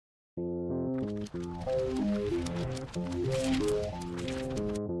Greetings,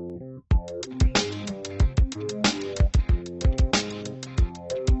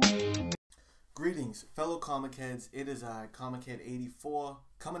 fellow comic heads. It is I, Comic Head 84,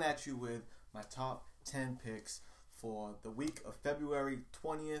 coming at you with my top 10 picks for the week of February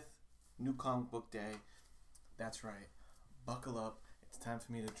 20th, New Comic Book Day. That's right, buckle up. It's time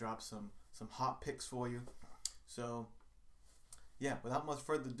for me to drop some hot picks for you. So, yeah, without much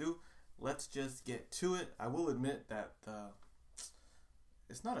further ado, let's just get to it. I will admit that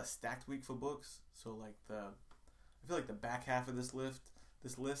it's not a stacked week for books. So, I feel like the back half of this list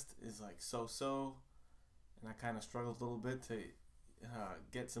is like so-so, and I kind of struggled a little bit to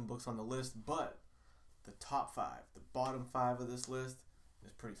get some books on the list, but the top 5, the bottom 5 of this list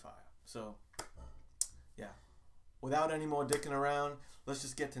is pretty fire. So, yeah, without any more dicking around, let's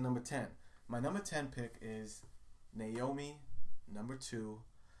just get to number 10. My number 10 pick is Naomi, number 2.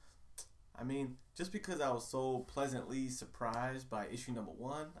 I mean, just because I was so pleasantly surprised by issue number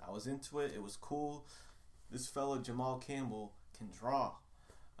 1, I was into it. It was cool. This fella, Jamal Campbell, can draw.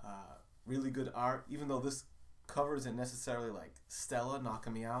 Really good art. Even though this cover isn't necessarily like stellar,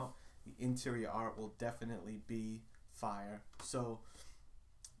 knocking me out, the interior art will definitely be fire. So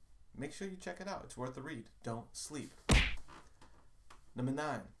make sure you check it out. It's worth a read. Don't sleep. Number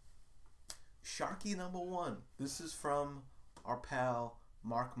 9, Sharky number 1. This is from our pal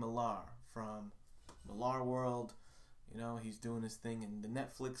Mark Millar from Millar World. You know, he's doing his thing in the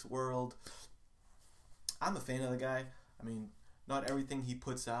Netflix world. I'm a fan of the guy. I mean, not everything he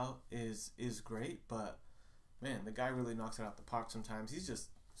puts out is great, but man, the guy really knocks it out the park sometimes. He's just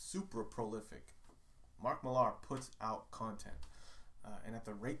super prolific. Mark Millar puts out content, and at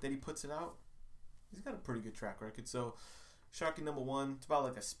the rate that he puts it out, he's got a pretty good track record. So, Sharky number 1, it's about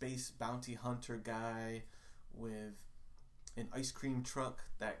like a space bounty hunter guy with an ice cream truck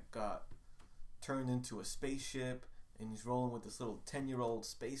that got turned into a spaceship, and he's rolling with this little 10-year-old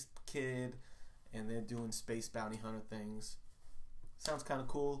space kid, and they're doing space bounty hunter things. Sounds kind of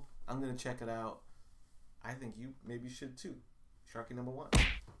cool. I'm going to check it out. I think you maybe should too. Sharky number 1.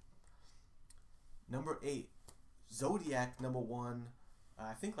 Number 8, Zodiac number 1.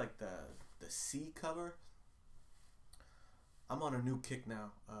 I think like the C cover. I'm on a new kick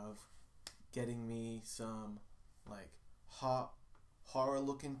now of getting me some like hot horror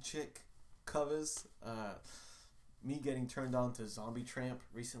looking chick covers. Me getting turned on to Zombie Tramp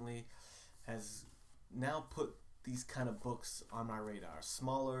recently has now put these kind of books on my radar.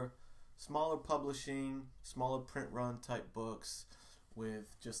 Smaller publishing, smaller print run type books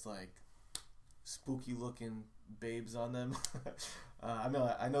with just like spooky looking babes on them. I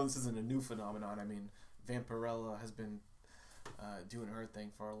know this isn't a new phenomenon. I mean, Vampirella has been doing her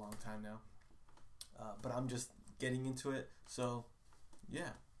thing for a long time now. But I'm just getting into it. So, yeah,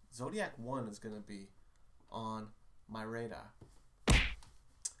 Zodiac 1 is going to be on my radar.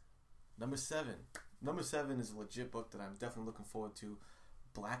 Number 7. Number 7 is a legit book that I'm definitely looking forward to.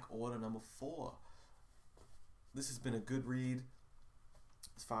 Black Order number 4. This has been a good read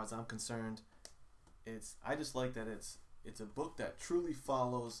as far as I'm concerned. I just like that it's a book that truly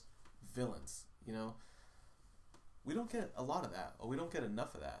follows villains. You know, we don't get a lot of that, or we don't get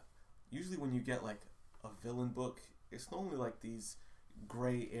enough of that. Usually when you get like a villain book, it's only like these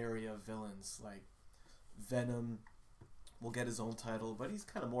gray area villains. Like Venom will get his own title, but he's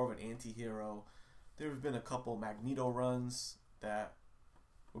kind of more of an anti-hero. There have been a couple Magneto runs that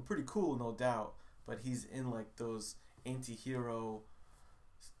were pretty cool, no doubt, but he's in like those anti-hero,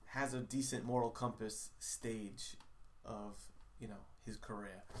 has a decent moral compass stage of, you know, his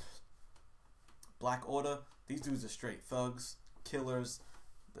career. Black Order, these dudes are straight thugs, killers.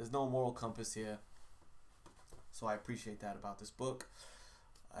 There's no moral compass here. So I appreciate that about this book.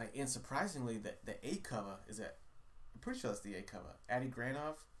 And surprisingly, the A cover is I'm pretty sure that's the A cover. Adi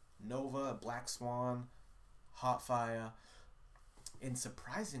Granov, Nova, Black Swan, Hot Fire. And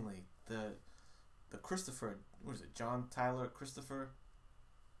surprisingly, the Christopher, what is it, John Tyler Christopher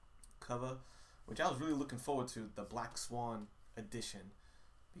cover, which I was really looking forward to, the Black Swan edition,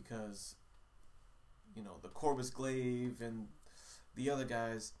 because, you know, the Corbus Glaive and the other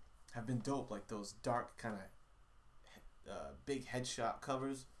guys have been dope. Like those dark kind of big headshot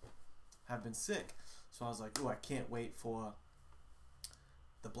covers have been sick. So I was like, ooh, I can't wait for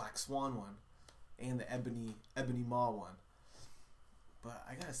the Black Swan one and the Ebony Maw one. But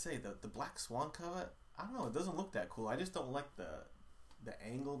I gotta say, the Black Swan cover, I don't know, it doesn't look that cool. I just don't like the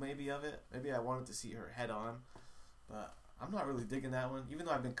angle maybe of it. Maybe I wanted to see her head on, but I'm not really digging that one. Even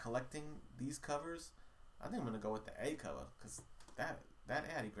though I've been collecting these covers, I think I'm gonna go with the A cover, because that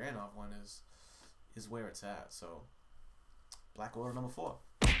Adi Granov one is where it's at. So Black Order number 4.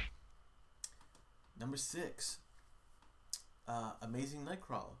 Number 6, Amazing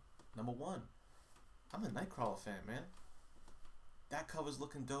Nightcrawler. Number 1. I'm a Nightcrawler fan, man. That cover's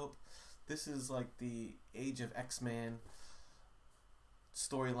looking dope. This is like the Age of X-Men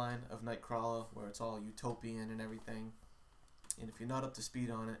storyline of Nightcrawler, where it's all utopian and everything. And if you're not up to speed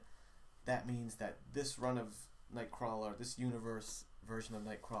on it, that means that this run of Nightcrawler, this universe version of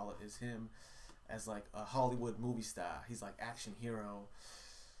Nightcrawler, is him as like a Hollywood movie star. He's like action hero,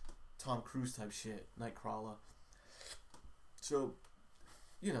 Tom Cruise type shit, Nightcrawler. So,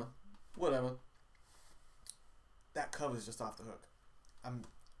 you know, whatever. That cover's just off the hook.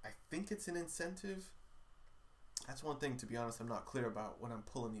 I think it's an incentive. That's one thing, to be honest, I'm not clear about when I'm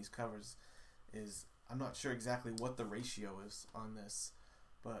pulling these covers, is I'm not sure exactly what the ratio is on this,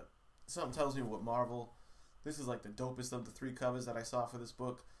 but something tells me with Marvel, this is like the dopest of the 3 covers that I saw for this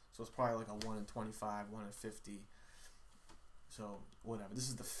book, so it's probably like a 1 in 25, 1 in 50, so whatever. This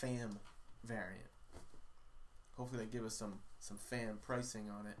is the FAM variant. Hopefully they give us some FAM pricing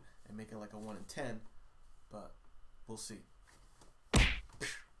on it and make it like a 1 in 10, but we'll see.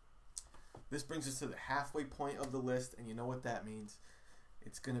 This brings us to the halfway point of the list, and you know what that means.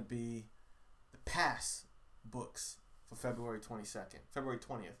 It's going to be the pass books for February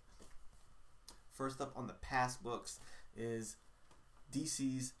 20th. First up on the pass books is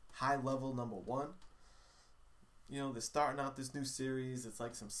DC's High Level number 1. You know, they're starting out this new series. It's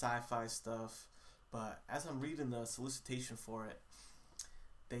like some sci-fi stuff, but as I'm reading the solicitation for it,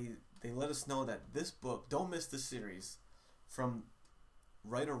 they let us know that this book, don't miss the series, from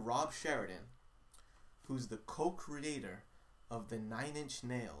writer Rob Sheridan, who's the co-creator of the 9 Inch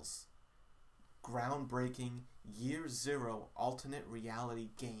Nails groundbreaking Year Zero alternate reality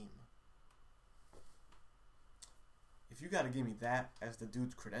game. If you gotta give me that as the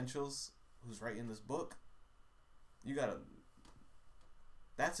dude's credentials, who's writing this book,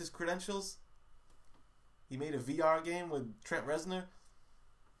 that's his credentials? He made a VR game with Trent Reznor?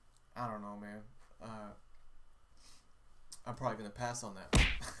 I don't know, man. I'm probably going to pass on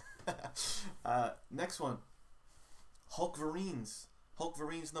that. Next one. Hulkverines.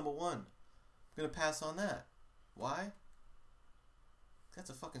 Hulkverines number 1. I'm going to pass on that. Why? That's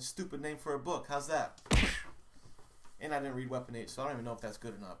a fucking stupid name for a book. How's that? And I didn't read Weapon H, so I don't even know if that's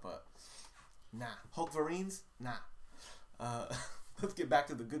good or not, but nah. Hulkverines? Nah. Let's get back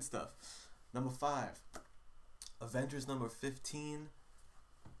to the good stuff. Number 5. Avengers number 15.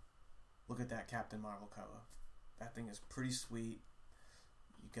 Look at that Captain Marvel cover. That thing is pretty sweet.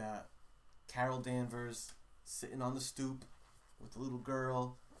 You got Carol Danvers sitting on the stoop with the little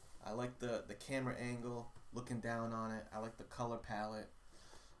girl. I like the camera angle, looking down on it. I like the color palette.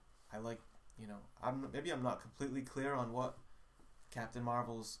 I like, you know, maybe I'm not completely clear on what Captain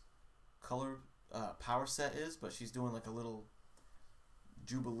Marvel's color power set is, but she's doing like a little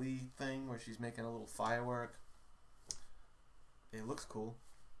Jubilee thing where she's making a little firework. It looks cool.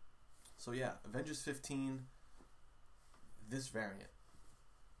 So yeah, Avengers 15, this variant.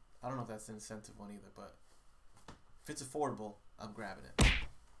 I don't know if that's an incentive one either, but if it's affordable, I'm grabbing it.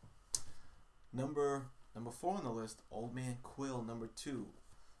 Number 4 on the list, Old Man Quill number 2.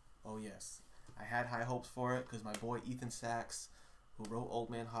 Oh yes, I had high hopes for it because my boy Ethan Sachs, who wrote Old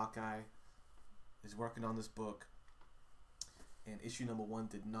Man Hawkeye, is working on this book, and issue number 1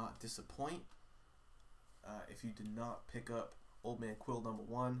 did not disappoint. If you did not pick up Old Man Quill number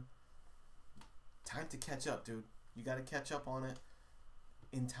 1, time to catch up, dude. You got to catch up on it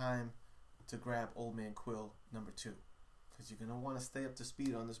in time to grab Old Man Quill number 2, because you're going to want to stay up to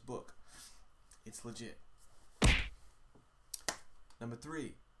speed on this book. It's legit. Number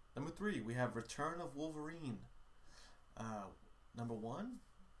 3, we have Return of Wolverine. Number 1,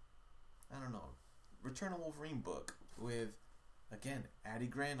 I don't know. Return of Wolverine book with, again, Adi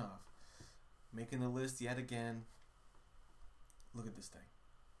Granov making the list yet again. Look at this thing.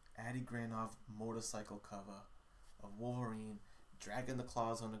 Adi Granov motorcycle cover of Wolverine dragging the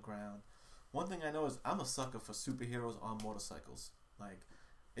claws on the ground. One thing I know is I'm a sucker for superheroes on motorcycles. Like,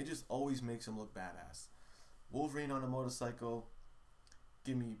 it just always makes them look badass. Wolverine on a motorcycle.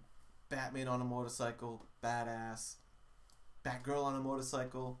 Give me Batman on a motorcycle. Badass. Batgirl on a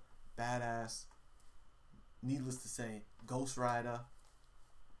motorcycle. Badass. Needless to say, Ghost Rider.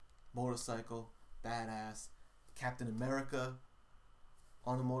 Motorcycle. Badass. Captain America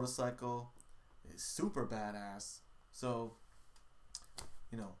on a motorcycle is super badass. So,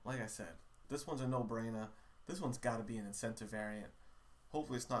 you know, like I said, this one's a no-brainer. This one's got to be an incentive variant.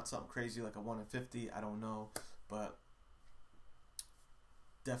 Hopefully it's not something crazy like a 1 in 50. I don't know, but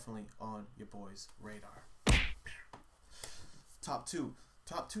definitely on your boy's radar. Top two,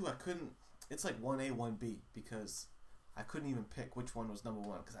 I couldn't. It's like 1A, 1B, because I couldn't even pick which one was number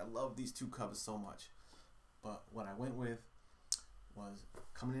one because I love these two covers so much. But what I went with was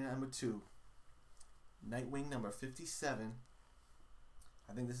coming in at number 2, Nightwing number 57.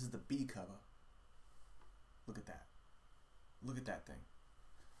 I think this is the B cover. Look at that. Look at that thing.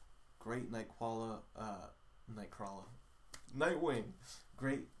 Great Nightcrawler. Nightwing.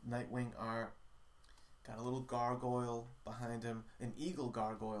 Great Nightwing art. Got a little gargoyle behind him. An eagle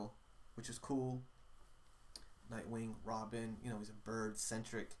gargoyle, which is cool. Nightwing, Robin. You know, he's a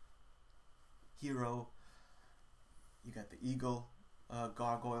bird-centric hero. You got the eagle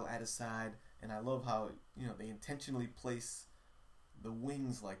gargoyle at his side. And I love how, you know, they intentionally place the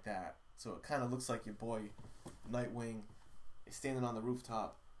wings like that. So it kind of looks like your boy Nightwing is standing on the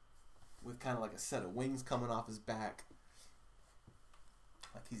rooftop with kind of like a set of wings coming off his back.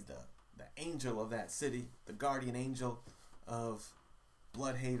 Like he's the angel of that city, the guardian angel of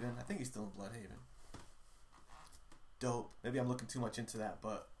Bloodhaven. I think he's still in Bloodhaven. Dope. Maybe I'm looking too much into that,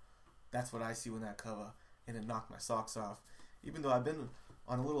 but that's what I see when that cover, and it knocked my socks off. Even though I've been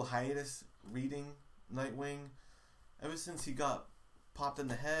on a little hiatus reading Nightwing ever since he got popped in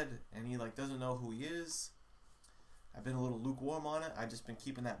the head and he like doesn't know who he is. I've been a little lukewarm on it. I've just been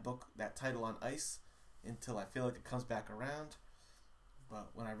keeping that book, that title on ice until I feel like it comes back around. But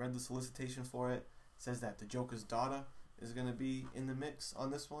when I read the solicitation for it, it says that the Joker's daughter is going to be in the mix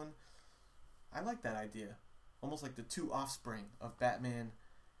on this one. I like that idea. Almost like the two offspring of Batman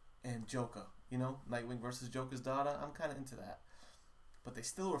and Joker. You know, Nightwing versus Joker's daughter. I'm kind of into that. But they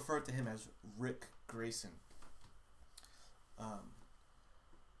still refer to him as Rick Grayson.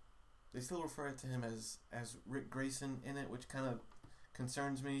 They still refer to him as Rick Grayson in it, which kind of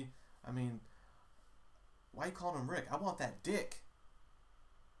concerns me. I mean, why you calling him Rick? I want that dick.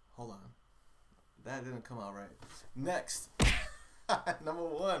 Hold on. That didn't come out right. Next. Number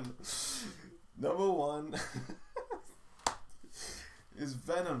one. Number 1 is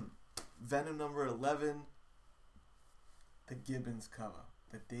Venom. Venom number 11. The Gibbons cover.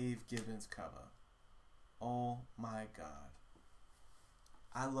 The Dave Gibbons cover. Oh my god.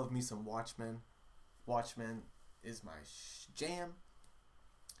 I love me some Watchmen. Watchmen is my jam.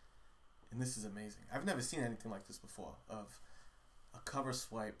 And this is amazing. I've never seen anything like this before. Of a cover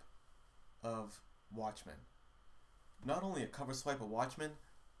swipe of Watchmen. Not only a cover swipe of Watchmen,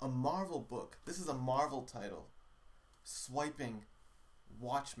 a Marvel book. This is a Marvel title. Swiping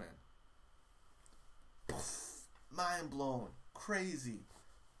Watchmen. Poof. Mind blown. Crazy.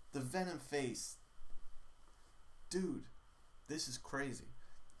 The Venom face. Dude, this is crazy.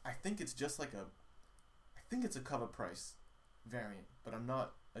 I think it's just like I think it's a cover price variant, but I'm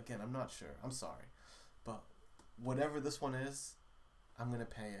not sure. I'm sorry. But whatever this one is, I'm going to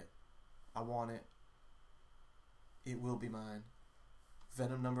pay it. I want it. It will be mine.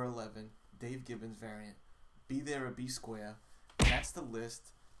 Venom number 11, Dave Gibbons variant. Be there or be square. That's the list.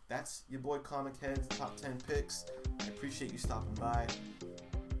 That's your boy Comic Head's top 10 picks. I appreciate you stopping by.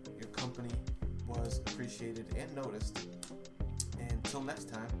 Your company was appreciated and noticed. And until next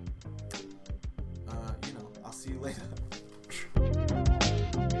time, I'll see you later.